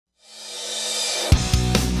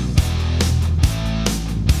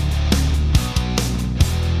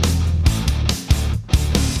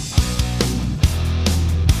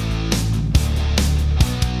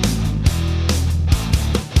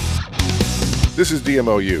This is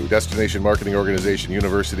DMOU, Destination Marketing Organization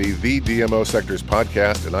University, the DMO Sector's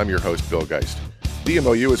podcast, and I'm your host, Bill Geist.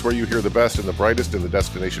 DMOU is where you hear the best and the brightest in the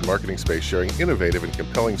destination marketing space, sharing innovative and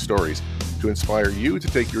compelling stories to inspire you to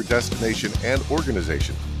take your destination and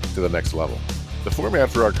organization to the next level. The format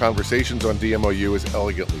for our conversations on DMOU is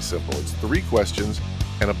elegantly simple. It's 3 questions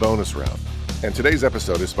and a bonus round. And today's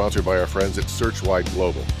episode is sponsored by our friends at Searchwide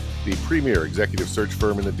Global, the premier executive search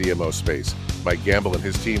firm in the DMO space. Mike Gamble and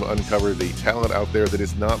his team uncover the talent out there that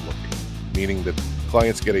is not looking, meaning that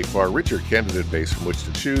clients get a far richer candidate base from which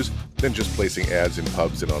to choose than just placing ads in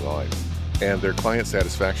pubs and online. And their client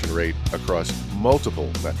satisfaction rate across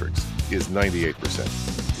multiple metrics is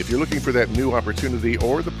 98%. If you're looking for that new opportunity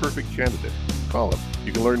or the perfect candidate, call them.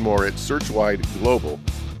 You can learn more at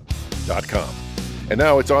searchwideglobal.com. And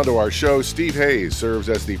now it's on to our show. Steve Hayes serves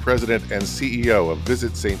as the president and CEO of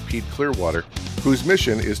Visit St. Pete Clearwater, whose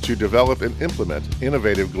mission is to develop and implement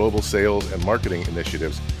innovative global sales and marketing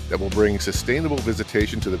initiatives that will bring sustainable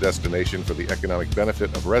visitation to the destination for the economic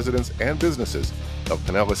benefit of residents and businesses of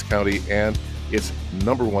Pinellas County and its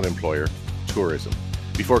number one employer, tourism.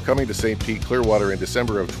 Before coming to St. Pete Clearwater in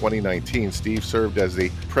December of 2019, Steve served as the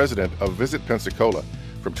president of Visit Pensacola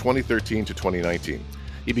from 2013 to 2019.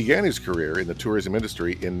 He began his career in the tourism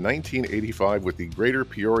industry in 1985 with the Greater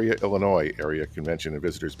Peoria, Illinois Area Convention and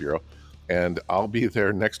Visitors Bureau, and I'll be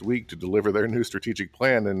there next week to deliver their new strategic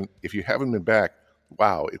plan. And if you haven't been back,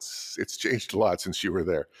 wow, it's changed a lot since you were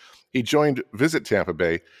there. He joined Visit Tampa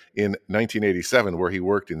Bay in 1987, where he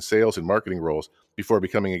worked in sales and marketing roles before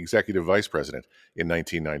becoming executive vice president in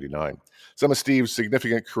 1999. Some of Steve's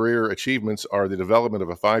significant career achievements are the development of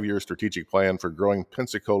a 5-year strategic plan for growing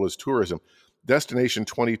Pensacola's tourism. Destination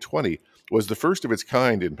 2020 was the first of its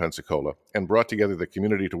kind in Pensacola and brought together the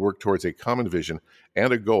community to work towards a common vision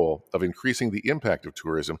and a goal of increasing the impact of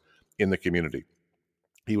tourism in the community.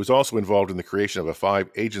 He was also involved in the creation of a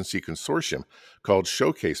 5-agency consortium called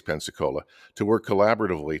Showcase Pensacola to work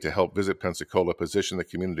collaboratively to help Visit Pensacola position the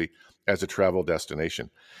community as a travel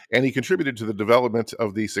destination. And he contributed to the development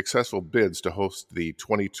of the successful bids to host the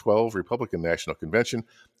 2012 Republican National Convention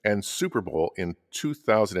and Super Bowl in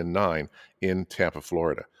 2009 in Tampa,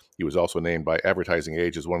 Florida. He was also named by Advertising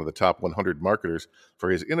Age as one of the top 100 marketers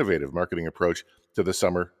for his innovative marketing approach to the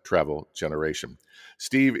summer travel generation.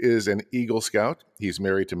 Steve is an Eagle Scout. He's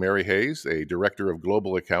married to Mary Hayes, a director of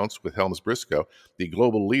global accounts with Helms Briscoe, the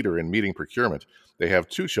global leader in meeting procurement. They have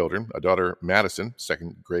 2 children, a daughter, Madison,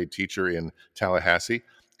 2nd grade teacher in Tallahassee,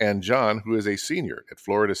 and John, who is a senior at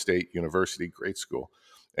Florida State University, great school.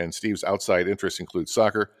 And Steve's outside interests include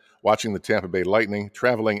soccer, watching the Tampa Bay Lightning,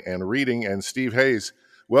 traveling, and reading. And Steve Hayes,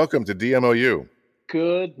 welcome to DMOU.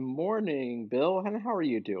 Good morning, Bill. And how are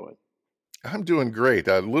you doing? I'm doing great.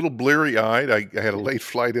 A little bleary-eyed. I had a late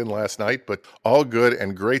flight in last night, but all good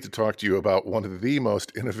and great to talk to you about one of the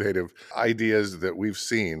most innovative ideas that we've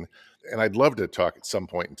seen. And I'd love to talk at some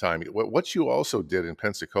point in time. What you also did in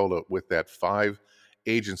Pensacola with that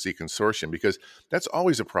 5-agency consortium, because that's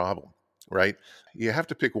always a problem, right? You have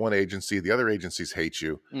to pick one agency. The other agencies hate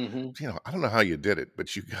you. Mm-hmm. I don't know how you did it,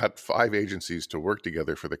 but you got 5 agencies to work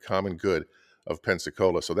together for the common good of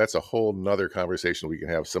Pensacola. So that's a whole nother conversation we can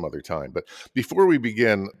have some other time. But before we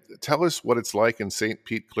begin, tell us what it's like in St.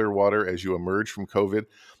 Pete Clearwater as you emerge from COVID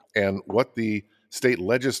and what the state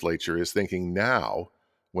legislature is thinking now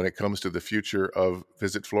when it comes to the future of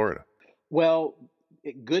Visit Florida. Well,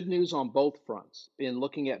 good news on both fronts. In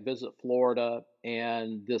looking at Visit Florida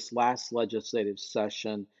and this last legislative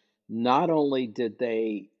session, not only did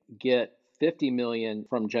they get 50 million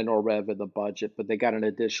from general rev in the budget, but they got an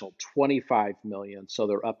additional 25 million, so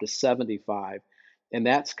they're up to 75. And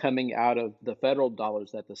that's coming out of the federal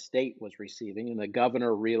dollars that the state was receiving. And the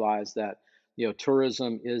governor realized that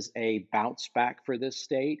tourism is a bounce back for this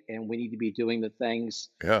state, and we need to be doing the things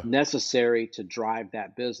Yeah. necessary to drive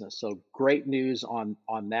that business. So great news on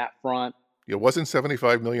that front. It wasn't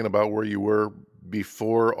 75 million about where you were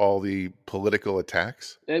before all the political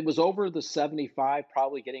attacks? It was over the 75,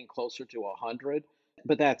 probably getting closer to 100.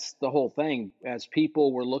 But that's the whole thing. As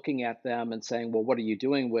people were looking at them and saying, well, what are you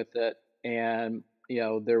doing with it? And,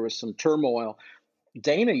 there was some turmoil.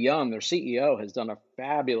 Dana Young, their CEO, has done a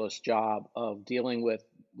fabulous job of dealing with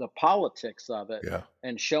the politics of it Yeah.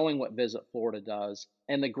 and showing what Visit Florida does.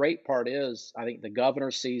 And the great part is, I think the governor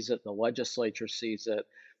sees it, the legislature sees it.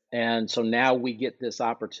 And so now we get this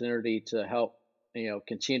opportunity to help,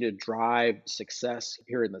 continue to drive success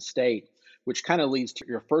here in the state, which kind of leads to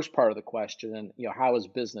your first part of the question. And, how is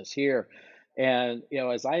business here? And,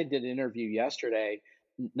 as I did an interview yesterday,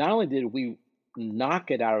 not only did we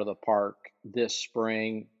knock it out of the park this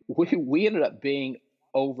spring, we ended up being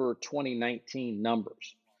over 2019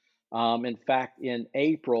 numbers. In fact, in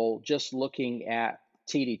April, just looking at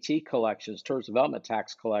TDT collections, tourist development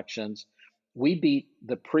tax collections, we beat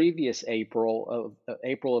the previous April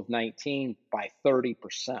of 19 by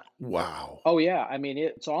 30%. Wow. Oh yeah, I mean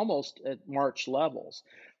it's almost at March levels.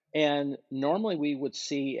 And normally we would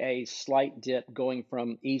see a slight dip going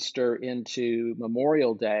from Easter into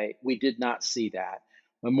Memorial Day. We did not see that.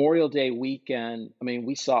 Memorial Day weekend, I mean,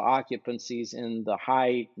 we saw occupancies in the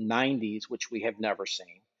high 90s, which we have never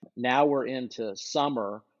seen. Now we're into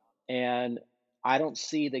summer, and I don't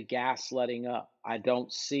see the gas letting up. I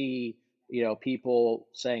don't see, people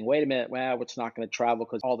saying, wait a minute, well, it's not going to travel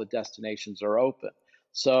because all the destinations are open.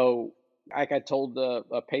 So, like I told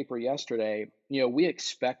a paper yesterday, we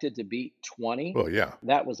expected to beat 20. Well, yeah,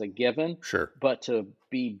 That was a given. sure. But to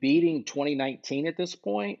be beating 2019 at this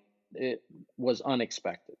point, it was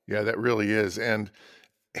unexpected. Yeah, that really is. And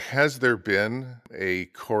has there been a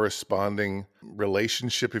corresponding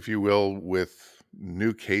relationship, if you will, with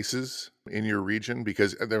new cases in your region?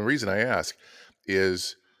 Because the reason I ask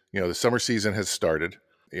is, the summer season has started.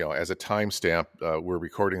 As a timestamp, we're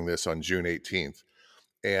recording this on June 18th.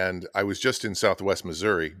 And I was just in Southwest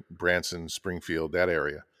Missouri, Branson, Springfield, that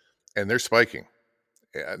area, and they're spiking.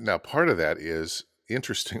 Now, part of that is,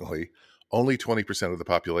 interestingly, only 20% of the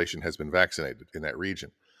population has been vaccinated in that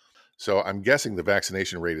region. So I'm guessing the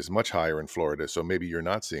vaccination rate is much higher in Florida, so maybe you're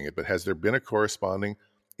not seeing it, but has there been a corresponding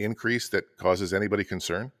increase that causes anybody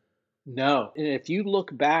concern? No. And if you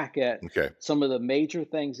look back at Okay, some of the major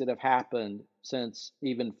things that have happened since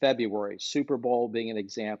even February, Super Bowl being an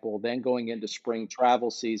example, then going into spring travel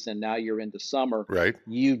season, now you're into summer, right?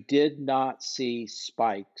 you did not see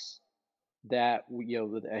spikes that,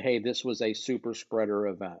 hey, this was a super spreader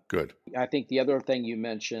event. Good. I think the other thing you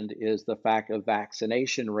mentioned is the fact of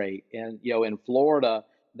vaccination rate. And, in Florida,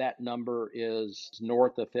 that number is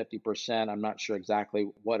north of 50%. I'm not sure exactly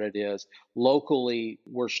what it is. Locally,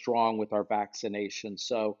 we're strong with our vaccination.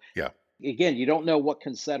 So, Yeah, again, you don't know what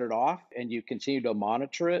can set it off and you continue to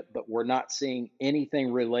monitor it, but we're not seeing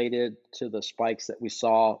anything related to the spikes that we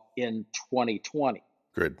saw in 2020.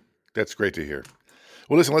 good. That's great to hear.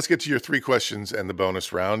 Well, listen, let's get to your three questions and the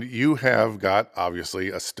bonus round. You have got, obviously,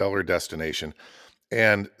 a stellar destination,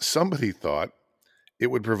 and somebody thought it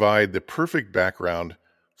would provide the perfect background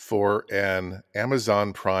for an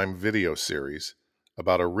Amazon Prime video series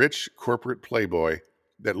about a rich corporate playboy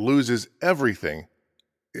that loses everything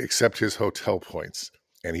except his hotel points.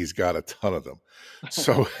 And he's got a ton of them.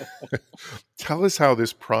 So tell us how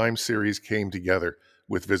this Prime series came together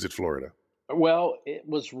with Visit Florida. Well, it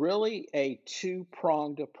was really a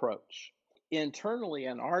two-pronged approach. Internally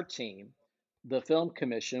in our team, the Film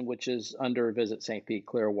Commission, which is under Visit St. Pete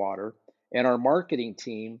Clearwater, and our marketing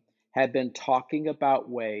team had been talking about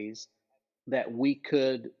ways that we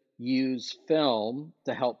could use film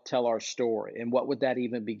to help tell our story. And what would that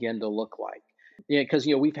even begin to look like? Yeah, because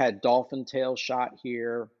we've had Dolphin Tale shot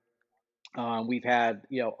here. We've had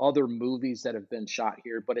other movies that have been shot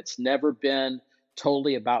here, but it's never been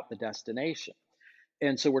totally about the destination.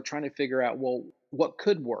 And so we're trying to figure out, well, what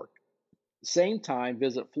could work. Same time,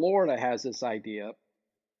 Visit Florida has this idea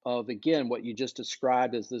of, again, what you just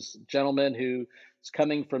described as this gentleman who is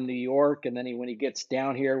coming from New York, and then when he gets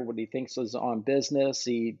down here, what he thinks is on business,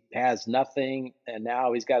 he has nothing, and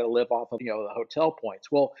now he's got to live off of the hotel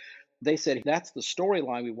points. Well, they said that's the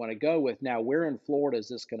storyline we want to go with. Now, where in Florida is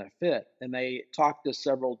this going to fit? And they talked to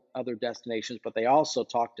several other destinations, but they also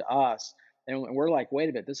talked to us, and we're like, wait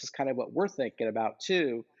a minute, this is kind of what we're thinking about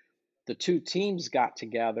too. The two teams got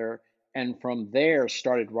together and from there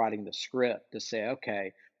started writing the script to say,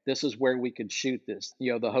 okay, this is where we could shoot this.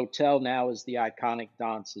 The hotel now is the iconic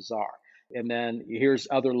Don Cesar. And then here's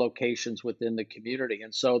other locations within the community.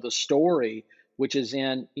 And so the story, which is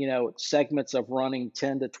in, segments of running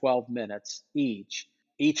 10 to 12 minutes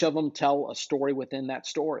each of them tell a story within that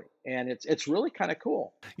story. And it's really kind of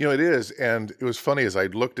cool. It is. And it was funny as I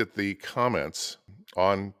looked at the comments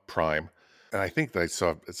on Prime, and I think that I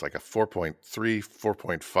saw it's like a 4.3,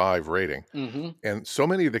 4.5 rating. Hmm. And so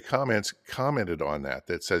many of the comments commented on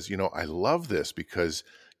that says, I love this because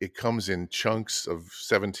it comes in chunks of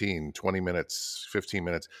 17, 20 minutes, 15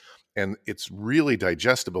 minutes, and it's really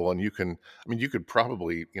digestible. And you could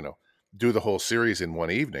probably, do the whole series in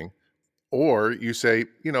one evening, or you say,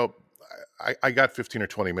 I got 15 or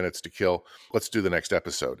 20 minutes to kill. Let's do the next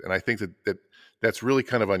episode. And I think that's really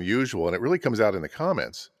kind of unusual. And it really comes out in the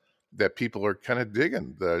comments that people are kind of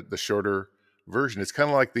digging the shorter version. It's kind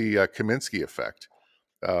of like the Kaminsky effect.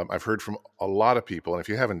 I've heard from a lot of people, and if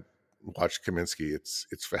you haven't watched Kaminsky,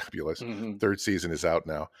 it's fabulous. Hmm. Third season is out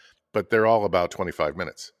now, but they're all about 25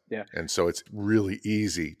 minutes. Yeah. And so it's really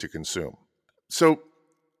easy to consume. So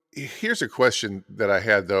Here's a question that I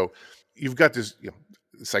had though. You've got this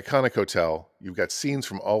iconic hotel. You've got scenes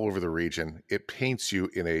from all over the region. It paints you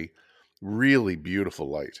in a really beautiful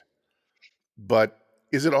light. But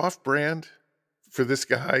is it off brand for this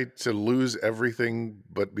guy to lose everything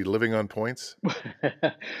but be living on points?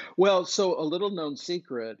 Well, so a little known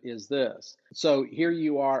secret is this. So here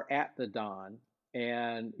you are at the Don,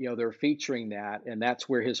 and they're featuring that, and that's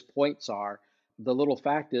where his points are. The little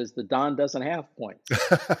fact is the Don doesn't have points.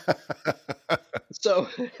 So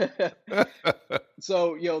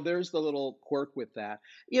there's the little quirk with that.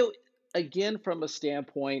 Again, from a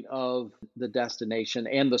standpoint of the destination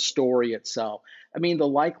and the story itself, I mean, the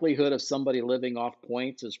likelihood of somebody living off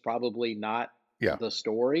points is probably not Yeah, the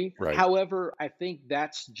story. right. However, I think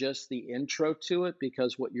that's just the intro to it,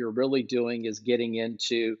 because what you're really doing is getting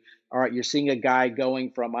into, all right, you're seeing a guy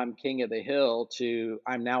going from I'm king of the hill to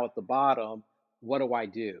I'm now at the bottom. What do I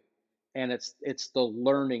do? And it's the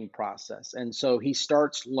learning process, and so he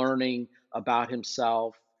starts learning about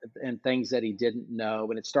himself and things that he didn't know,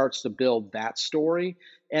 and it starts to build that story.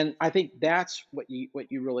 And I think that's what you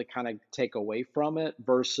really kind of take away from it,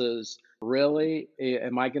 versus really,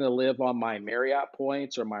 am I going to live on my Marriott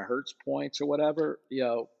points or my Hertz points or whatever.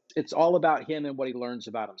 It's all about him and what he learns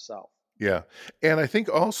about himself. Yeah. And I think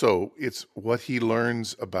also it's what he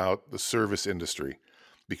learns about the service industry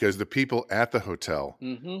because the people at the hotel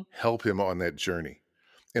Hmm. help him on that journey.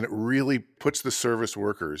 And it really puts the service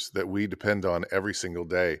workers that we depend on every single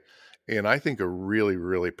day in, I think, a really,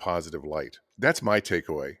 really positive light. That's my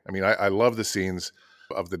takeaway. I mean, I love the scenes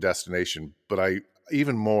of the destination, but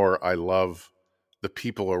even more, I love the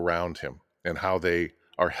people around him and how they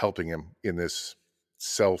are helping him in this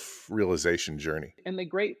self-realization journey. And the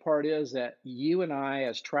great part is that you and I,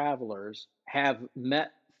 as travelers, have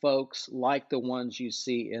met folks like the ones you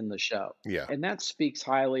see in the show. Yeah. And that speaks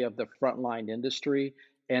highly of the frontline industry,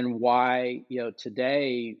 and why,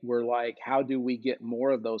 today we're like, how do we get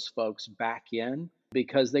more of those folks back in?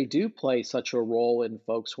 Because they do play such a role in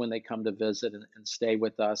folks when they come to visit and stay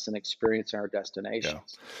with us and experience our Yeah.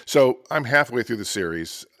 destinations. So I'm halfway through the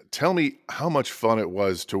series. Tell me how much fun it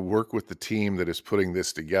was to work with the team that is putting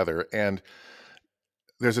this together. And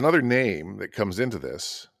there's another name that comes into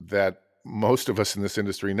this that most of us in this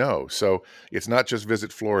industry know. So it's not just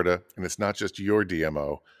Visit Florida and it's not just your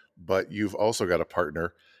DMO, but you've also got a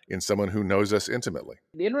partner in someone who knows us intimately.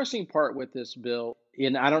 The interesting part with this bill,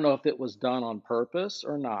 and I don't know if it was done on purpose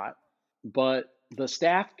or not, but the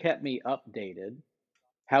staff kept me updated.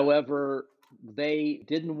 However, they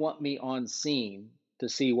didn't want me on scene to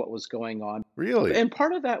see what was going on. Really? And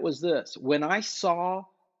part of that was this: when I saw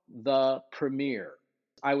the premiere,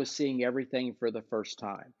 I was seeing everything for the first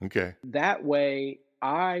time. Okay. That way,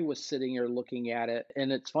 I was sitting here looking at it,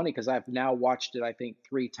 and it's funny because I've now watched it, I think,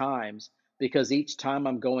 3 times, because each time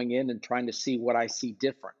I'm going in and trying to see what I see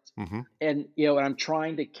different. Hmm. And and I'm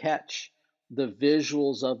trying to catch the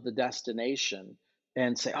visuals of the destination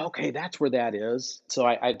and say, okay, that's where that is. So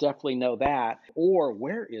I definitely know that. Or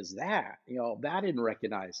where is that? I didn't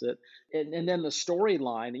recognize it. And then the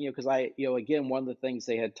storyline, because again, one of the things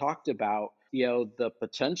they had talked about, the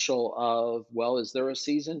potential of, well, is there a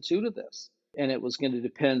season 2 to this? And it was going to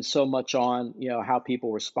depend so much on, how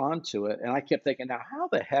people respond to it. And I kept thinking, now, how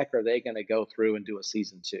the heck are they going to go through and do a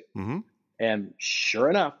season 2? Hmm. And sure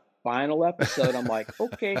enough, final episode, I'm like,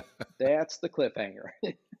 okay, that's the cliffhanger.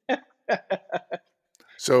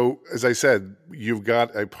 So, as I said, you've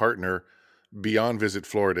got a partner beyond Visit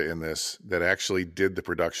Florida in this that actually did the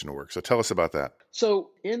production work. So tell us about that.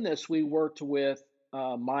 So in this, we worked with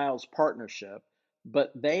Miles Partnership,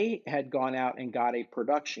 but they had gone out and got a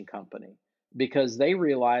production company because they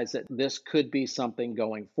realized that this could be something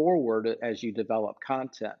going forward as you develop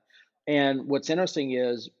content. And what's interesting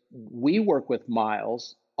is we work with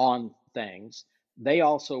Miles on things. They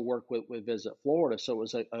also work with Visit Florida. So it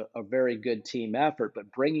was a very good team effort.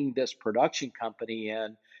 But bringing this production company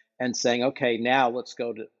in and saying, okay, now let's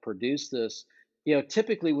go to produce this.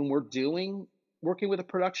 Typically when we're doing working with a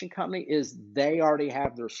production company, is they already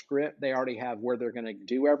have their script, they already have where they're going to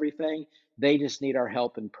do everything. They just need our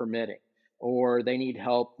help in permitting, or they need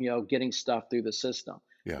help, getting stuff through the system.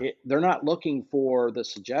 Yeah. They're not looking for the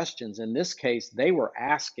suggestions. In this case, they were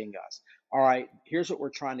asking us, all right, here's what we're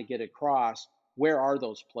trying to get across. Where are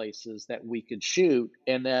those places that we could shoot?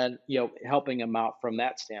 And then, helping them out from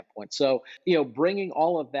that standpoint. So, bringing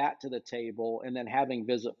all of that to the table, and then having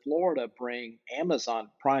Visit Florida bring Amazon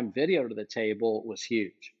Prime Video to the table was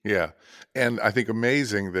huge. Yeah. And I think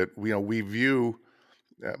amazing that we view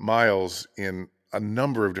Miles in a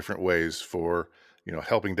number of different ways for,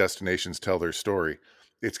 helping destinations tell their story.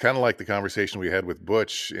 It's kind of like the conversation we had with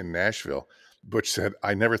Butch in Nashville. Butch said,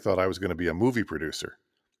 I never thought I was going to be a movie producer.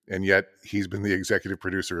 And yet he's been the executive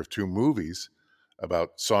producer of 2 movies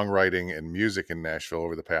about songwriting and music in Nashville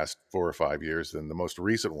over the past 4 or 5 years. And the most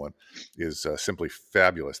recent one is Simply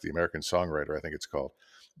Fabulous, The American Songwriter, I think it's called.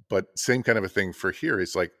 But same kind of a thing for here.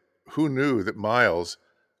 It's like, who knew that Miles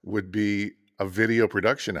would be a video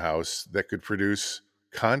production house that could produce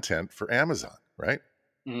content for Amazon, right?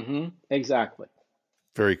 Exactly.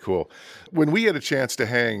 Very cool. When we had a chance to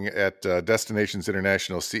hang at Destinations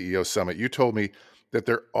International CEO Summit, you told me that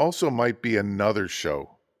there also might be another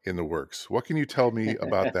show in the works. What can you tell me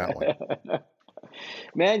about that one?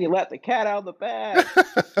 Man, you let the cat out of the bag.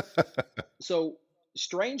 So,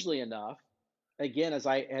 strangely enough, again, as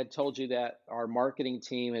I had told you that our marketing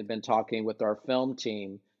team had been talking with our film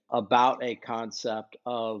team about a concept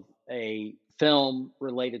of a film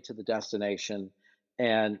related to the destination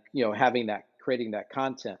and, having that creating that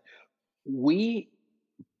content. We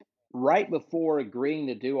right before agreeing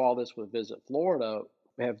to do all this with Visit Florida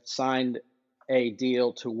have signed a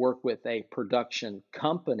deal to work with a production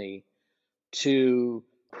company to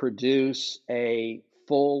produce a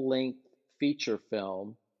full length feature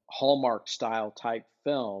film, Hallmark style type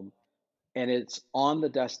film, and it's on the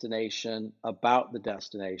destination, about the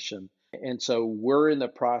destination. And so we're in the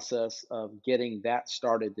process of getting that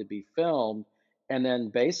started to be filmed. And then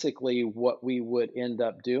basically, what we would end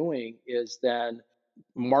up doing is then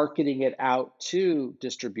marketing it out to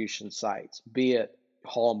distribution sites, be it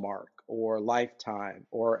Hallmark or Lifetime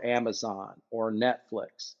or Amazon or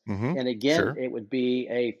Netflix. Mm-hmm. And again, Sure. it would be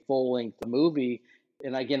a full length movie.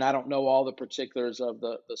 And again, I don't know all the particulars of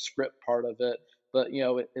the script part of it, but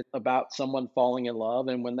it's about someone falling in love.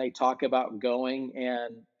 And when they talk about going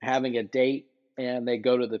and having a date and they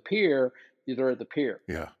go to the pier, they're at the pier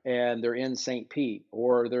Yeah. and they're in St. Pete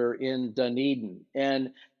or they're in Dunedin.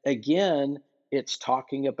 And again, it's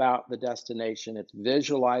talking about the destination, it's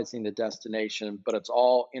visualizing the destination, but it's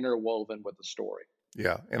all interwoven with the story.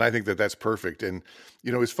 Yeah. And I think that that's perfect. And,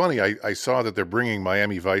 it's funny. I saw that they're bringing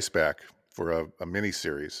Miami Vice back for a mini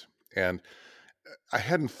series. And I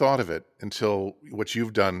hadn't thought of it until what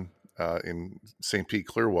you've done in St. Pete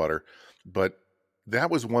Clearwater, but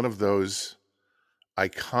that was one of those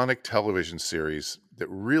iconic television series that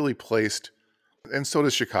really placed, and so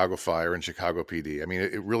does Chicago Fire and Chicago PD. I mean,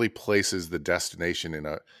 it really places the destination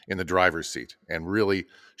in the driver's seat and really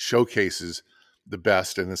showcases the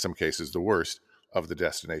best and in some cases the worst of the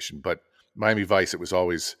destination. But Miami Vice, it was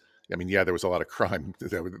always, I mean, yeah, there was a lot of crime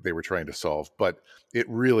that they were trying to solve, but it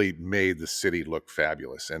really made the city look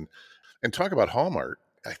fabulous. And talk about Hallmark,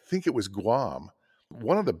 I think it was Guam.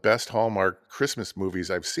 One of the best Hallmark Christmas movies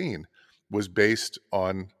I've seen was based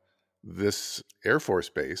on this Air Force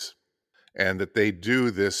base, and that they do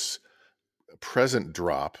this present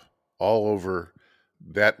drop all over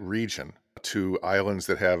that region to islands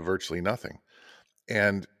that have virtually nothing.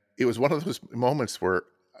 And it was one of those moments where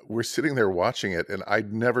we're sitting there watching it, and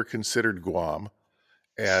I'd never considered Guam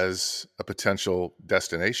as a potential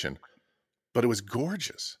destination, but it was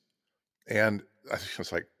gorgeous. And I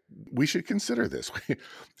was like, we should consider this.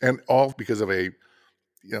 And all because of a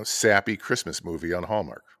sappy Christmas movie on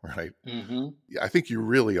Hallmark, right? hmm I think you're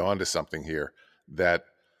really onto something here, that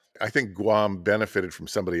I think Guam benefited from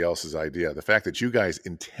somebody else's idea. The fact that you guys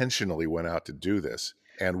intentionally went out to do this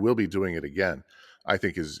and will be doing it again, I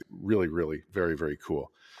think is really, really very, very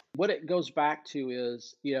cool. What it goes back to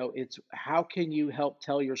is, it's how can you help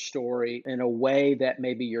tell your story in a way that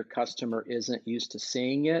maybe your customer isn't used to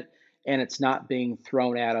seeing it and it's not being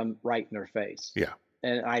thrown at them right in their face. Yeah.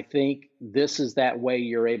 And I think this is that way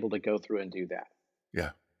you're able to go through and do that. Yeah,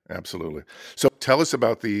 absolutely. So tell us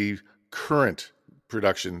about the current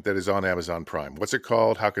production that is on Amazon Prime. What's it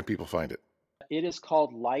called? How can people find it? It is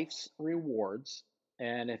called Life's Rewards.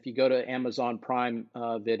 And if you go to Amazon Prime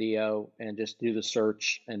Video and just do the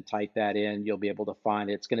search and type that in, you'll be able to find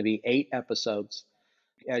it. It's going to be 8 episodes.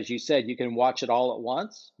 As you said, you can watch it all at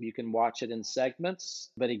once. You can watch it in segments.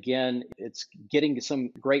 But again, it's getting some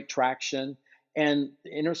great traction. And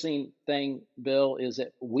the interesting thing, Bill, is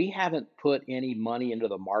that we haven't put any money into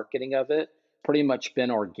the marketing of it, pretty much been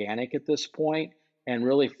organic at this point. And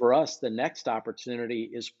really, for us, the next opportunity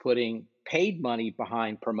is putting paid money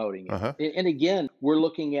behind promoting it. Uh-huh. And again, we're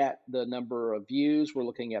looking at the number of views, we're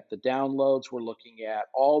looking at the downloads, we're looking at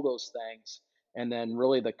all those things. And then,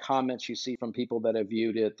 really, the comments you see from people that have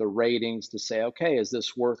viewed it, the ratings to say, okay, is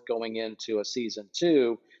this worth going into a season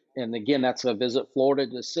 2? And again, that's a Visit Florida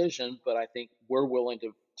decision, but I think we're willing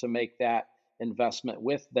to make that investment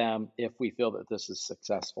with them if we feel that this is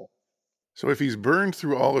successful. So if he's burned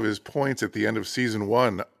through all of his points at the end of season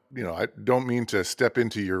 1, I don't mean to step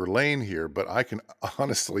into your lane here, but I can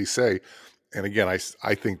honestly say And again,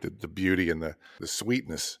 I think that the beauty and the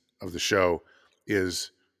sweetness of the show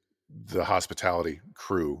is the hospitality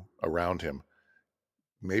crew around him.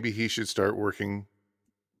 Maybe he should start working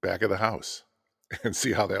back of the house and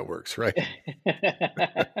see how that works, right?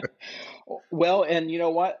 Well, and you know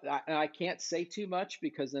what? I can't say too much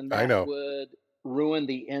because then I that know. would ruin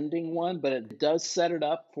the ending one, but it does set it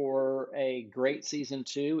up for a great season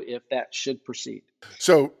two if that should proceed.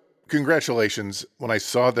 So congratulations. When I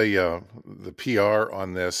saw the PR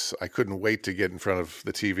on this, I couldn't wait to get in front of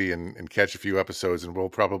the TV and catch a few episodes, and we'll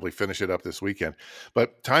probably finish it up this weekend.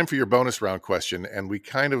 But time for your bonus round question, and we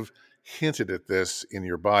kind of hinted at this in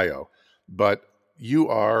your bio, but you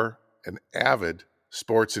are an avid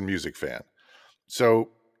sports and music fan. So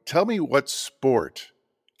tell me what sport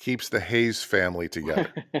keeps the Hayes family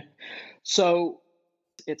together. So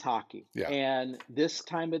it's hockey, Yeah. and this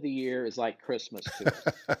time of the year is like Christmas to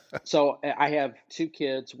us. So I have two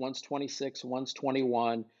kids, one's 26, one's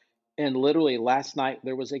 21. And literally last night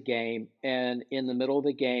there was a game, and in the middle of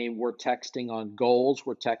the game, we're texting on goals,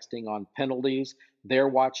 we're texting on penalties. They're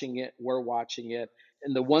watching it, we're watching it.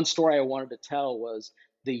 And the one story I wanted to tell was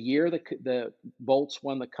the year the Bolts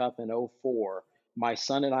won the cup in '04. My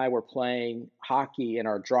son and I were playing hockey in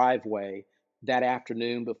our driveway that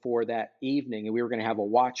afternoon before that evening, and we were going to have a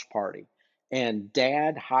watch party. And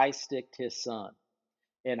dad high sticked his son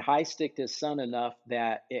and high sticked his son enough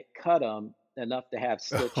that it cut him enough to have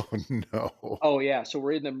Oh, stitches. no. Oh yeah, so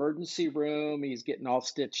we're in the emergency room. He's getting all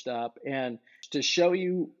stitched up, and to show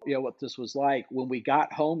you, what this was like when we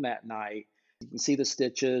got home that night, you can see the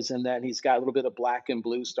stitches, and then he's got a little bit of black and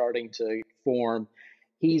blue starting to form.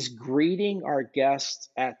 He's greeting our guests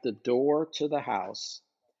at the door to the house,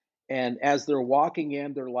 and as they're walking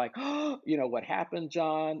in, they're like, "Oh, what happened,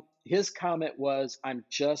 John?" His comment was, "I'm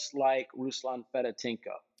just like Ruslan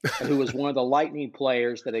Fedotenko, who was one of the Lightning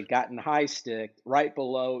players that had gotten high sticked right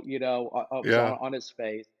below, it was Yeah. on his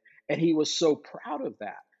face." And he was so proud of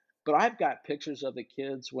that. But I've got pictures of the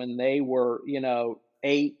kids when they were,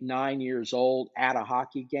 8, 9 years old at a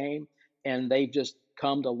hockey game, and they just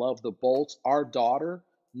come to love the Bolts. Our daughter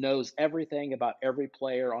knows everything about every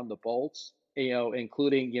player on the Bolts,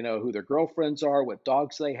 including, who their girlfriends are, what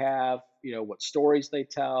dogs they have, what stories they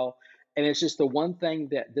tell. And it's just the one thing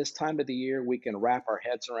that this time of the year we can wrap our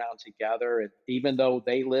heads around together. And even though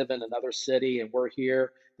they live in another city and we're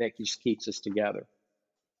here, that just keeps us together.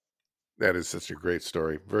 That is such a great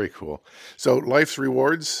story. Very cool. So, Life's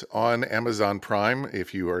Rewards on Amazon Prime.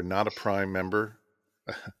 If you are not a Prime member,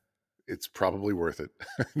 it's probably worth it.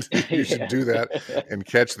 You should Yeah. do that and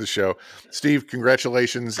catch the show. Steve,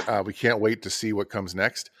 congratulations. We can't wait to see what comes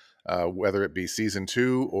next, whether it be season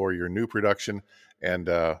 2 or your new production. And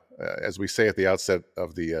as we say at the outset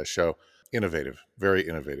of the show, innovative, very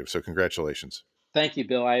innovative. So, congratulations. Thank you,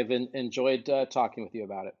 Bill. I've enjoyed talking with you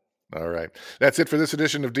about it. All right. That's it for this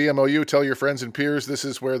edition of DMOU. Tell your friends and peers this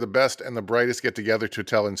is where the best and the brightest get together to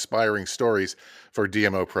tell inspiring stories for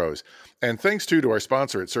DMO pros. And thanks too to our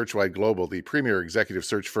sponsor at Searchwide Global, the premier executive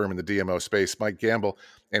search firm in the DMO space. Mike Gamble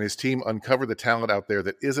and his team uncover the talent out there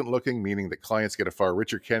that isn't looking, meaning that clients get a far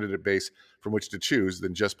richer candidate base from which to choose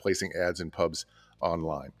than just placing ads in pubs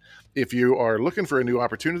online. If you are looking for a new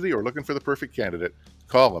opportunity or looking for the perfect candidate,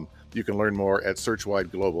 call them. You can learn more at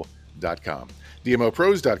searchwideglobal.com.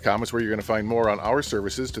 DMOpros.com is where you're going to find more on our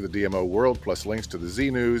services to the DMO world, plus links to the Z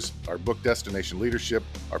News, our book Destination Leadership,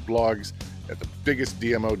 our blogs at the biggest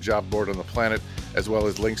DMO job board on the planet, as well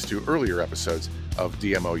as links to earlier episodes of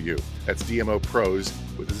DMOU. That's DMOpros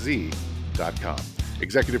with a Z.com.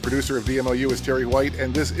 Executive producer of DMOU is Terry White,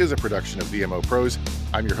 and this is a production of DMO Pros.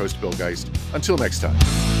 I'm your host, Bill Geist. Until next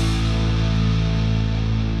time.